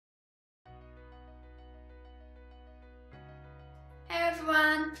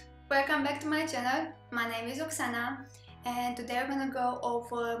everyone, welcome back to my channel. My name is Oksana and today we're gonna go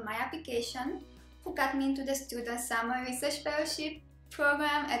over my application who got me into the Student Summer Research Fellowship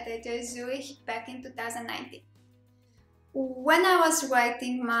program at ETH Zurich back in 2019. When I was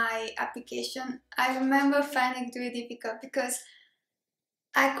writing my application, I remember finding it really difficult because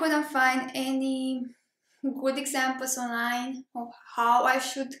I couldn't find any good examples online of how I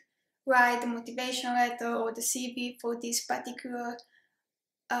should write the motivation letter or the CV for this particular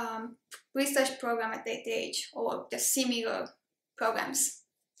research program at ETH or the similar programs.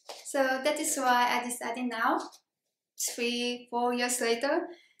 So that is why I decided now, 3-4 years later,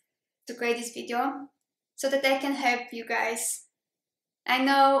 to create this video so that I can help you guys. I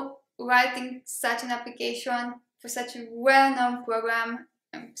know writing such an application for such a well-known program,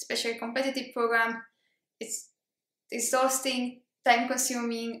 especially a competitive program, it's exhausting,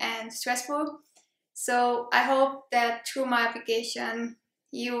 time-consuming, and stressful. So I hope that through my application,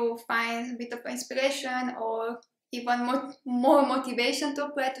 you find a bit of inspiration or even more motivation to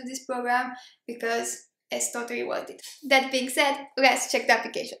apply to this program because it's totally worth it. That being said, let's check the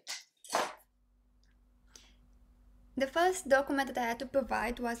application. The first document that I had to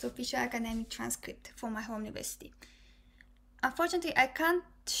provide was the official academic transcript for my home university. Unfortunately, I can't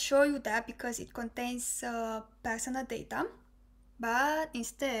show you that because it contains personal data, but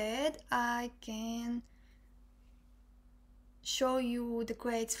instead I can show you the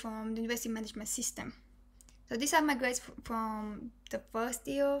grades from the university management system. So these are my grades from the first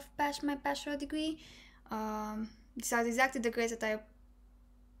year of my bachelor degree. These are exactly the grades that I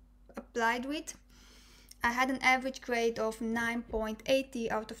applied with. I had an average grade of 9.80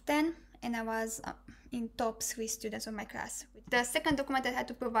 out of 10 and I was in top 3 students of my class. The second document I had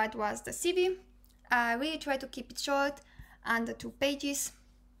to provide was the CV. I really tried to keep it short, under 2 pages,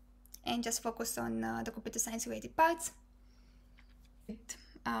 and just focus on the computer science related parts.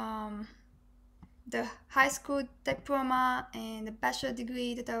 The high school diploma and the bachelor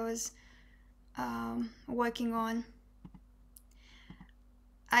degree that I was working on.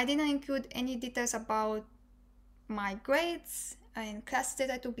 I didn't include any details about my grades and classes that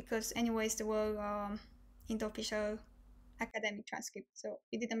I took because anyways they were in the official academic transcript, so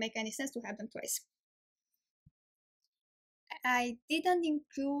it didn't make any sense to have them twice. I didn't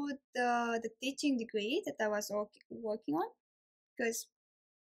include the teaching degree that I was working on because,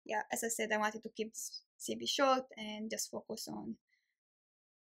 yeah, as I said, I wanted to keep this CV short and just focus on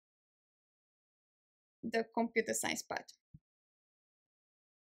the computer science part.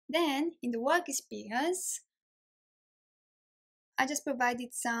 Then, in the work experience, I just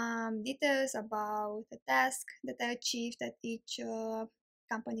provided some details about the task that I achieved at each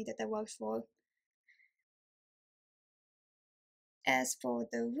company that I worked for. As for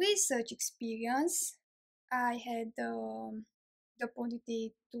the research experience, I had the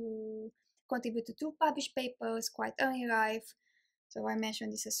opportunity to contribute to 2 published papers quite early in life, so I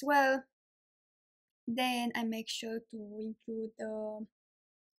mentioned this as well. Then I make sure to include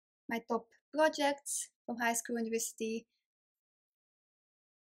my top projects from high school and university.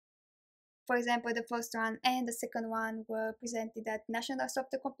 For example, the first one and the second one were presented at National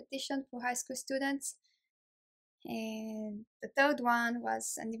Software Competition for high school students. And the third one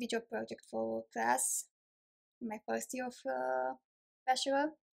was an individual project for class in my first year of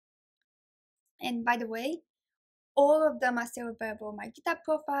bachelor. And by the way, all of them are still available on my GitHub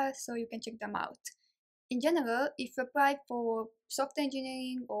profile, so you can check them out. In general, if you apply for software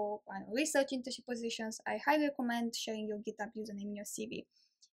engineering or research internship positions, I highly recommend sharing your GitHub username in your CV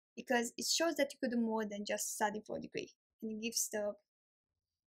because it shows that you could do more than just study for a degree, and it gives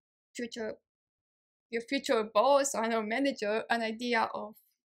your future boss or manager an idea of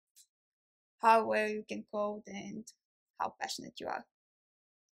how well you can code and how passionate you are.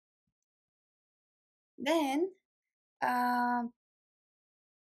 Then,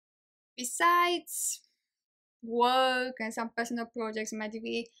 besides work and some personal projects in my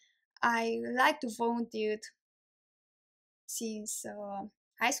degree, I like to volunteer since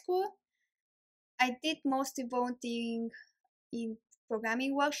high school. I did mostly volunteering in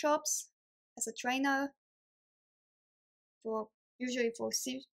programming workshops as a trainer, usually for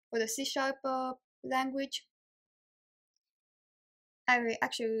the C# language. I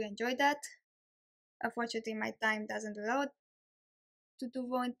actually really enjoyed that. Unfortunately, my time doesn't allow to do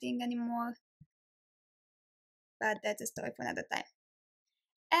volunteering anymore, but that's a story for another time.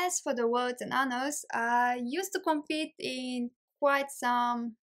 As for the awards and honors, I used to compete in quite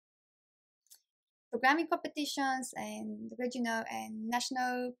some programming competitions and regional and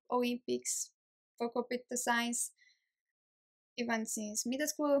national Olympics for computer science, even since middle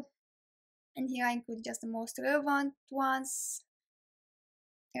school. And here I include just the most relevant ones.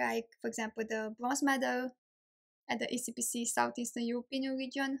 like for example the bronze medal at the ECPC Southeastern European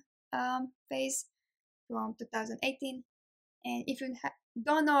region phase from 2018. And if you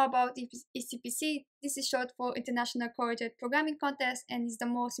don't know about ECPC, this is short for International Collegiate Programming Contest and is the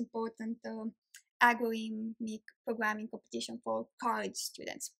most important algorithmic programming competition for college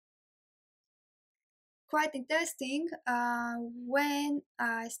students. Quite interesting, when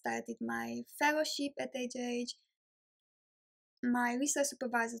I started my fellowship at ETH, my research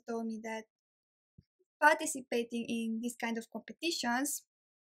supervisor told me that participating in this kind of competitions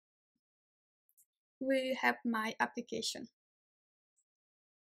will help my application.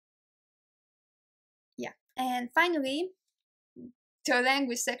 Yeah, and finally, the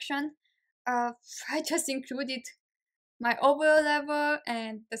language section, I just included my overall level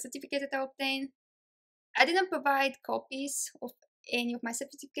and the certificate that I obtained. I didn't provide copies of any of my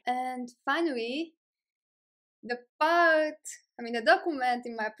certificates. And finally, the document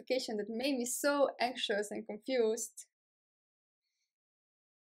in my application that made me so anxious and confused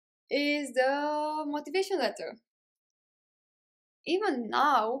is the motivation letter. Even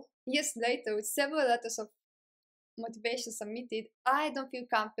now, years later, with several letters of motivation submitted, I don't feel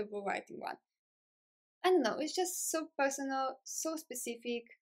comfortable writing one. I don't know, it's just so personal, so specific,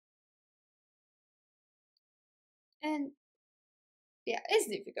 and yeah, it's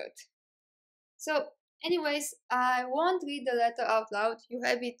difficult. So anyways, I won't read the letter out loud. You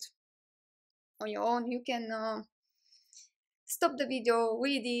have it on your own. You can stop the video,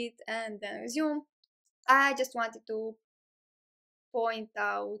 read it, and then resume. I just wanted to point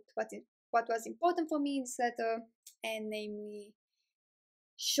out what was important for me in this letter, and namely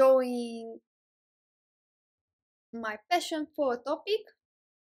showing my passion for a topic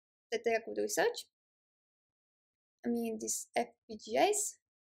that I could research. I mean, this FPGAs.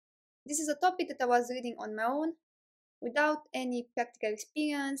 This is a topic that I was reading on my own without any practical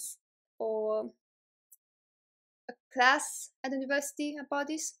experience or a class at the university about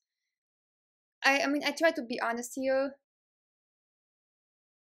this. I mean, I try to be honest here,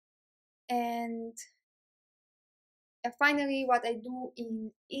 and finally, what I do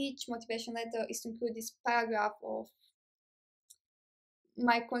in each motivation letter is to include this paragraph of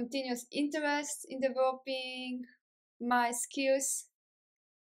my continuous interest in developing my skills,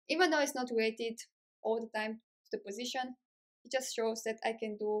 even though it's not related all the time to the position. It just shows that I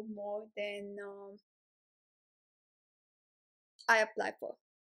can do more than I applied for.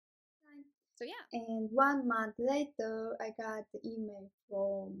 So yeah. And 1 month later, I got the email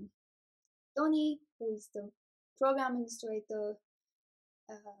from Tony, who is the program administrator,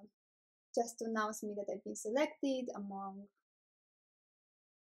 just to announce me that I've been selected among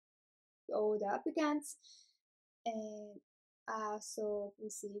all the applicants. And I also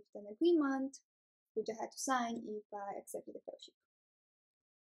received an agreement which I had to sign if I accepted the fellowship.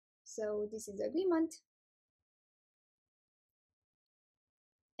 So this is the agreement.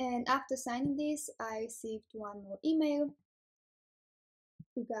 And after signing this, I received one more email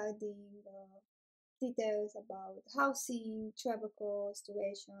regarding details about housing, travel cost,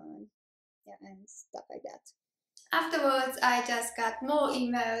 duration, yeah, and stuff like that. Afterwards, I just got more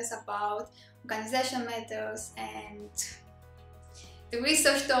emails about organization matters and the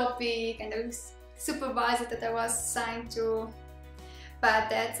research topic and the supervisor that I was assigned to. But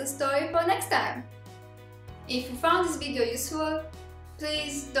that's a story for next time. If you found this video useful,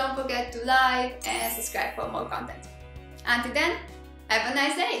 please don't forget to like and subscribe for more content. Until then, have a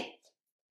nice day!